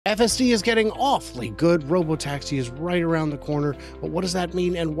FSD is getting awfully good. Robotaxi is right around the corner. But what does that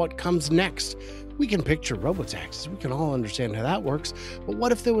mean and what comes next? We can picture robotaxis. We can all understand how that works. But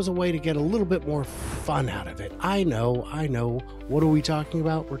what if there was a way to get a little bit more fun out of it? I know. What are we talking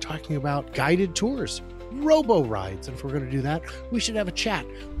about? We're talking about guided tours, Robo rides. And if we're going to do that, we should have a chat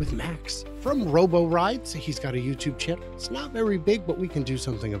with Max from Robo Rides. He's got a YouTube channel. It's not very big, but we can do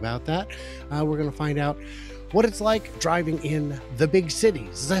something about that. We're going to find out what it's like driving in the big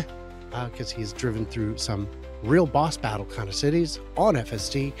cities, because he's driven through some real boss battle kind of cities on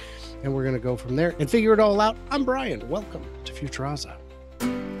FSD, and we're going to go from there and figure it all out. I'm Brian. Welcome to Futuraza.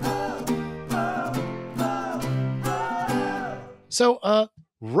 So,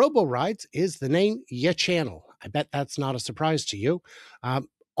 Robo Rides is the name ya channel. I bet that's not a surprise to you.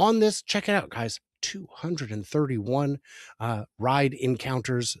 On this, check it out, guys. 231 ride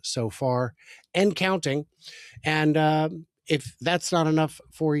encounters so far and counting. And if that's not enough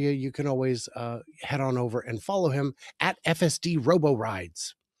for you, you can always head on over and follow him at FSD Robo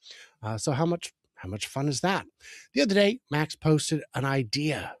Rides. So how much fun is that? The other day, Max posted an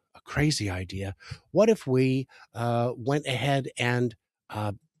idea, a crazy idea. What if we went ahead and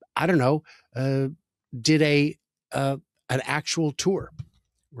did an actual tour?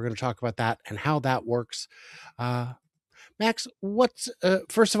 We're going to talk about that and how that works. Max,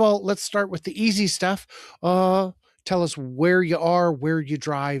 first of all, let's start with the easy stuff. Tell us where you are, where you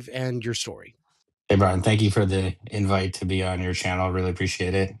drive, and your story. Hey, Brian, thank you for the invite to be on your channel. Really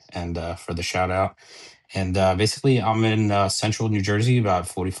appreciate it. And for the shout out. And basically, I'm in central New Jersey, about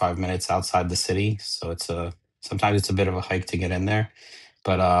 45 minutes outside the city. So sometimes it's a bit of a hike to get in there.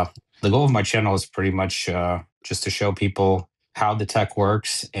 But the goal of my channel is pretty much just to show people how the tech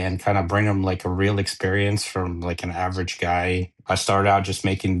works and kind of bring them like a real experience from like an average guy. I started out just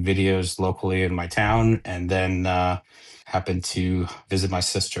making videos locally in my town, and then happened to visit my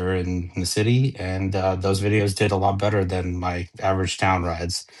sister in the city, and those videos did a lot better than my average town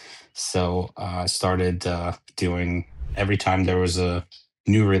rides. So I started doing, every time there was a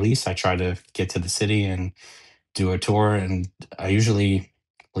new release, I try to get to the city and do a tour. And I usually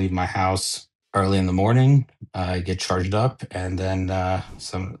leave my house early in the morning. I get charged up, and then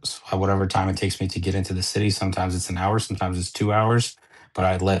whatever time it takes me to get into the city. Sometimes it's an hour, sometimes it's 2 hours. But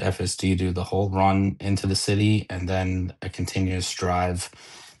I let FSD do the whole run into the city, and then a continuous drive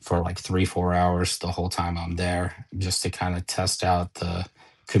for like 3-4 hours the whole time I'm there, just to kind of test out the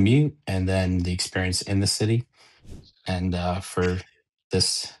commute and then the experience in the city. And for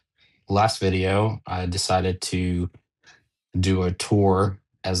this last video, I decided to do a tour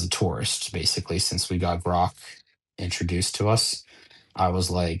as a tourist, basically, since we got Grok introduced to us. I was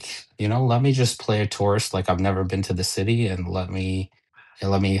like, let me just play a tourist like I've never been to the city, and let me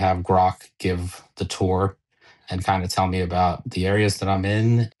have Grok give the tour and kind of tell me about the areas that I'm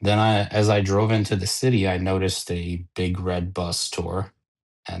in. Then as I drove into the city, I noticed a big red bus tour,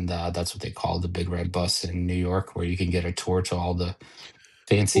 and that's what they call the big red bus in New York, where you can get a tour to all the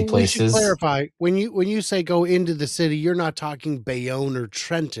fancy We should places. clarify, when you say go into the city, you're not talking Bayonne or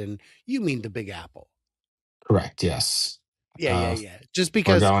Trenton. You mean the Big Apple. Correct. Yes. Uh, Yeah. Just we're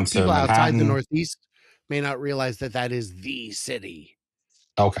because going to people outside the Manhattan. Northeast may not realize that is the city.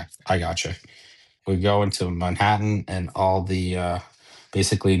 Okay, I gotcha. We go into Manhattan and all the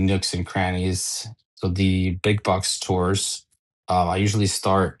basically nooks and crannies. So the big bucks tours, I usually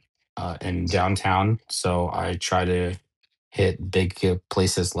start in downtown. So I try to hit big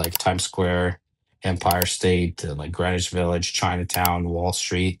places like Times Square, Empire State, like Greenwich Village, Chinatown, Wall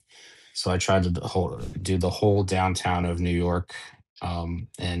Street. So I tried to do the whole downtown of New York,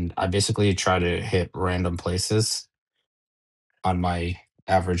 and I basically try to hit random places on my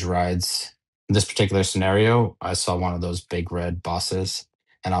average rides. In this particular scenario, I saw one of those big red buses,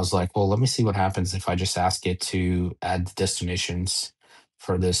 and I was like, well, let me see what happens if I just ask it to add the destinations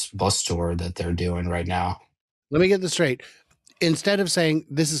for this bus tour that they're doing right now. Let me get this straight. Instead of saying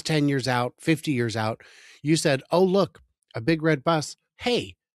this is 10 years out, 50 years out, you said, oh, look, a big red bus.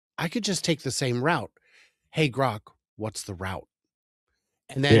 Hey, I could just take the same route. Hey, Grok, what's the route?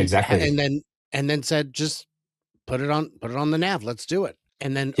 And Yeah, then, exactly. and then said, just put it on the nav. Let's do it.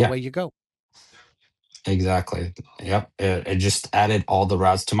 And then Yeah, away you go. exactly. Yep. It just added all the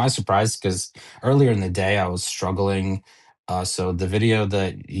routes to my surprise, because earlier in the day I was struggling. So the video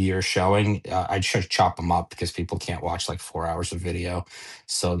that you're showing, I just chop them up because people can't watch like 4 hours of video.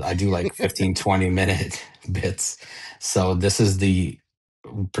 So I do like 15, 20-minute bits. So this is the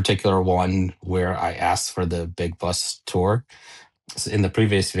particular one where I asked for the big bus tour. In the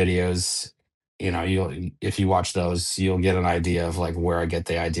previous videos, you'll if you watch those, you'll get an idea of like where I get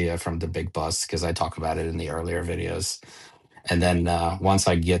the idea from the big bus, because I talk about it in the earlier videos. And then once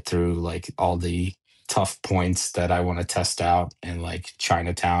I get through like all the tough points that I want to test out in like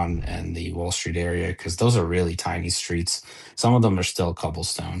Chinatown and the Wall Street area, because those are really tiny streets. Some of them are still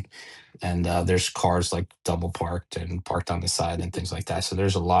cobblestone, and there's cars like double parked and parked on the side and things like that. So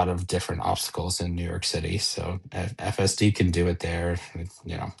there's a lot of different obstacles in New York City. So FSD can do it there.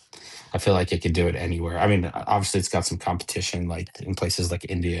 You know, I feel like it could do it anywhere. I mean, obviously it's got some competition like in places like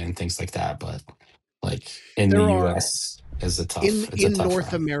India and things like that, but like in the There are US is a in tough, it's a in tough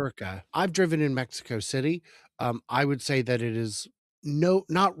North round. America, I've driven in Mexico City. I would say that it is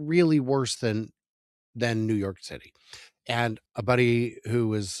not really worse than New York City. And a buddy who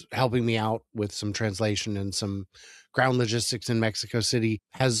was helping me out with some translation and some ground logistics in Mexico City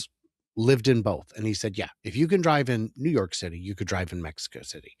has lived in both. And he said, yeah, if you can drive in New York City, you could drive in Mexico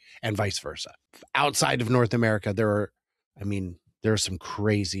City and vice versa. Outside of North America, I mean, there are some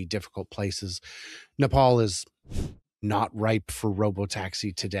crazy difficult places. Nepal is not ripe for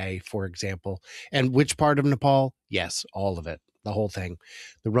Robotaxi today, for example. And which part of Nepal? Yes, all of it, the whole thing.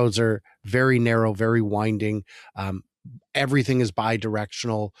 The roads are very narrow, very winding. Um, Everything is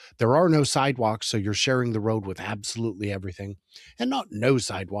bi-directional. There are no sidewalks, so you're sharing the road with absolutely everything. And not no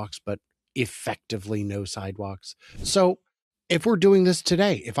sidewalks, but effectively no sidewalks. So if we're doing this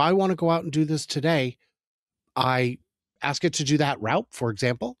today, if I want to go out and do this today, I ask it to do that route, for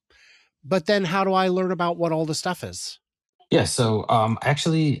example. But then how do I learn about what all the stuff is? Yeah, so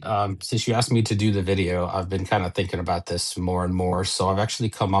actually, since you asked me to do the video, I've been kind of thinking about this more and more. So I've actually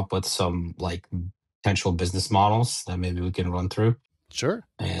come up with some like potential business models that maybe we can run through. Sure.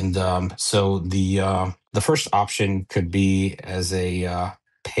 And so the first option could be as a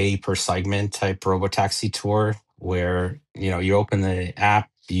pay per segment type robotaxi tour, where you open the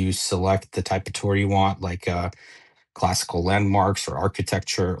app, you select the type of tour you want, like classical landmarks or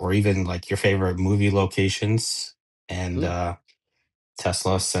architecture, or even like your favorite movie locations, and Mm.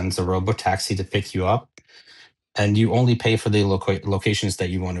 Tesla sends a robotaxi to pick you up, and you only pay for the locations that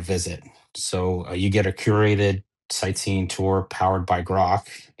you want to visit. So you get a curated sightseeing tour powered by Grok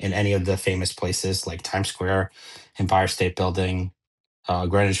in any of the famous places like Times Square, Empire State Building,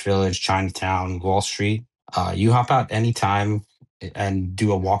 Greenwich Village, Chinatown, Wall Street. You hop out anytime and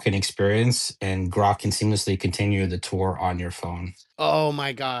do a walk-in experience, and Grok can seamlessly continue the tour on your phone. Oh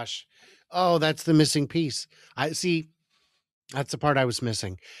my gosh. Oh, that's the missing piece. I see. That's the part I was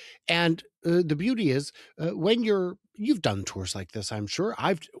missing. And the beauty is, when you've done tours like this, I'm sure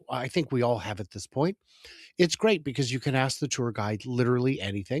I think we all have at this point. It's great because you can ask the tour guide literally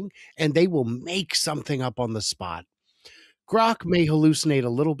anything, and they will make something up on the spot. Grok may hallucinate a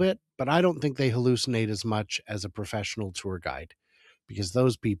little bit, but I don't think they hallucinate as much as a professional tour guide because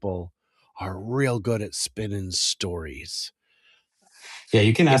those people are real good at spinning stories. Yeah,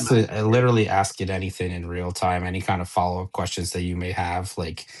 you can In ask my it, opinion. literally ask it anything in real time, any kind of follow-up questions that you may have.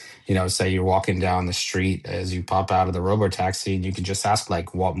 Like, say you're walking down the street as you pop out of the robo taxi, and you can just ask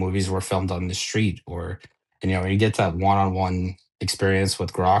like what movies were filmed on the street, or you get that one-on-one experience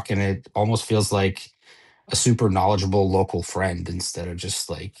with Grok, and it almost feels like a super knowledgeable local friend instead of just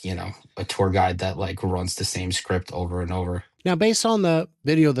like, a tour guide that like runs the same script over and over. Now, based on the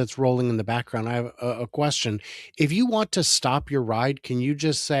video that's rolling in the background, I have a question. If you want to stop your ride, can you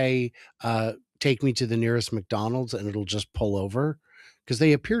just say, take me to the nearest McDonald's and it'll just pull over? Because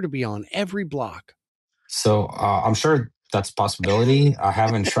they appear to be on every block. So I'm sure that's a possibility. I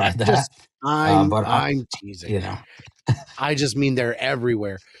haven't tried that, Just but I'm teasing. you know, I just mean they're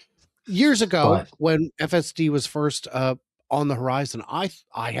everywhere. Years ago, but when FSD was first on the horizon, I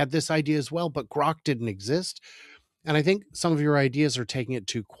had this idea as well, but Grok didn't exist. And I think some of your ideas are taking it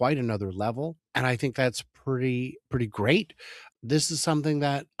to quite another level. And I think that's pretty great. This is something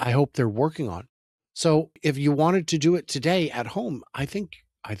that I hope they're working on. So if you wanted to do it today at home, I think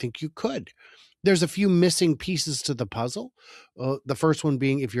you could. There's a few missing pieces to the puzzle. The first one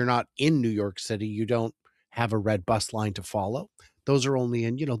being if you're not in New York City, you don't have a red bus line to follow. Those are only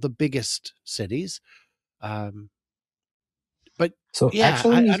in, the biggest cities. Um, but so yeah, I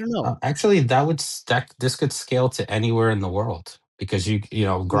actually, don't know. this could scale to anywhere in the world, because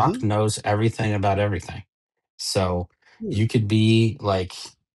Grok Hmm. knows everything about everything. So Hmm. you could be like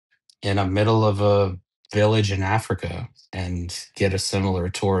in the middle of a village in Africa and get a similar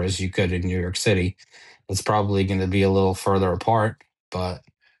tour as you could in New York City. It's probably going to be a little further apart, but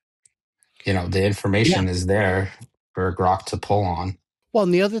the Yeah. information is there for Grok to pull on. Well,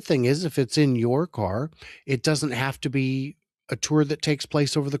 and the other thing is if it's in your car, it doesn't have to be a tour that takes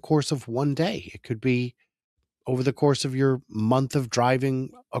place over the course of one day. It could be over the course of your month of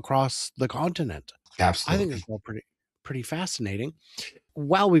driving across the continent. I think it's Absolutely. all pretty fascinating.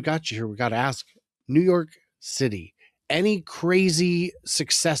 While we've got you here, we got to ask New York City. any crazy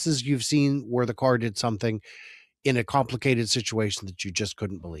successes you've seen where the car did something in a complicated situation that you just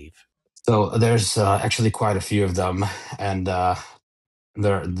couldn't believe? So there's actually quite a few of them, and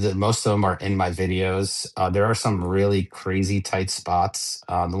most of them are in my videos. There are some really crazy tight spots.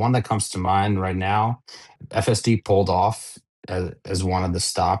 The one that comes to mind right now, FSD pulled off as one of the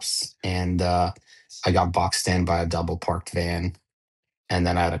stops, and I got boxed in by a double parked van. And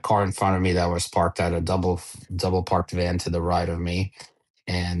then I had a car in front of me that was parked at a double parked van to the right of me,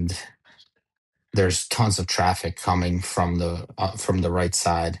 and there's tons of traffic coming from the right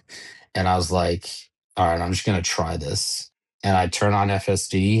side, and I was like, all right, I'm just gonna try this. And I turn on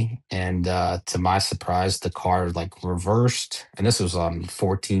FSD, and to my surprise, the car like reversed, and this was on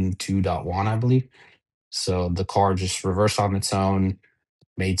 14.2.1, I believe. So the car just reversed on its own,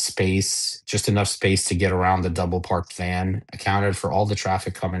 made space, just enough space to get around the double parked van, accounted for all the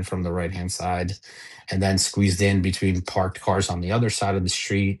traffic coming from the right hand side, and then squeezed in between parked cars on the other side of the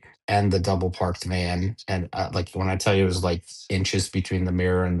street and the double parked van. And like when I tell you it was like inches between the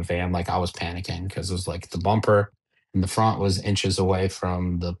mirror and the van, like I was panicking because it was like the bumper in the front was inches away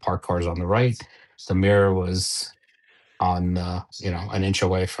from the parked cars on the right. The mirror was on an inch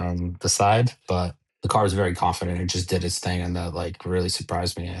away from the side, but the car was very confident. It just did its thing, and that like really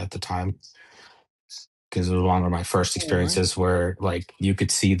surprised me at the time because it was one of my first All right. experiences where like you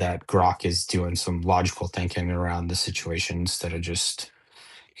could see that Grok is doing some logical thinking around the situation instead of just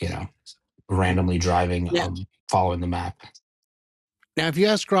you know randomly driving, Yeah. following the map. Now, if you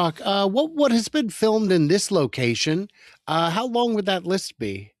ask Grok, what has been filmed in this location, how long would that list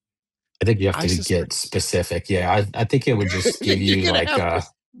be? I think you have I to suspect get specific. Yeah, I think it would just give you're you gonna like have to.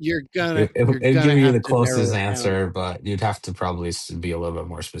 You're gonna it you're would gonna give you have the to narrow closest it down. answer, but you'd have to probably be a little bit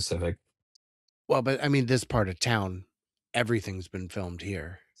more specific. Well, but I mean, this part of town, everything's been filmed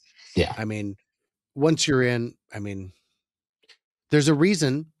here. Yeah, I mean, once you're in, I mean, there's a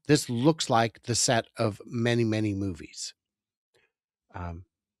reason this looks like the set of many, many movies. Um,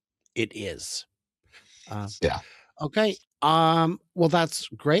 it is. Um, yeah. Okay. Well, that's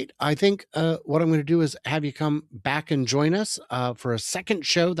great. I think what I'm going to do is have you come back and join us for a second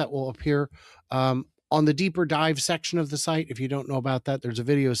show that will appear on the deeper dive section of the site. If you don't know about that, there's a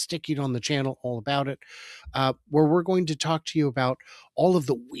video sticking on the channel all about it, where we're going to talk to you about all of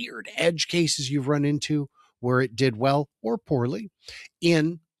the weird edge cases you've run into where it did well or poorly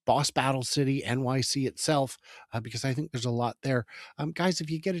in Boss Battle City, NYC itself, because I think there's a lot there. Guys,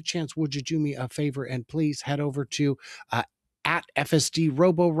 if you get a chance, would you do me a favor and please head over to uh, at FSD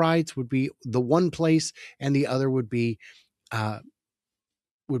Robo Rides would be the one place, and the other uh,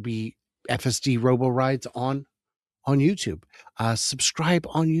 would be FSD Robo Rides on YouTube. Subscribe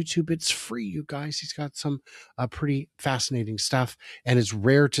on YouTube. It's free, you guys. He's got some pretty fascinating stuff, and it's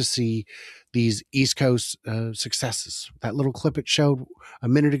rare to see these East Coast successes. That little clip it showed a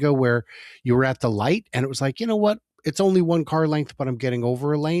minute ago where you were at the light, and it was like, you know what? It's only one car length, but I'm getting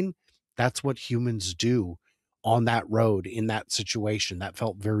over a lane. That's what humans do on that road in that situation. That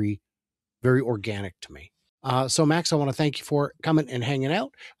felt very, very organic to me. So, Max, I want to thank you for coming and hanging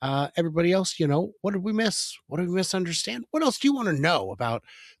out. Everybody else, what did we miss? What did we misunderstand? What else do you want to know about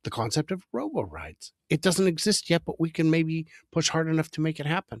the concept of robo rides? It doesn't exist yet, but we can maybe push hard enough to make it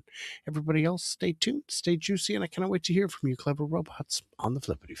happen. Everybody else, stay tuned, stay juicy, and I cannot wait to hear from you, clever robots, on the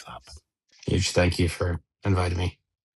flippity flop. Huge thank you for inviting me.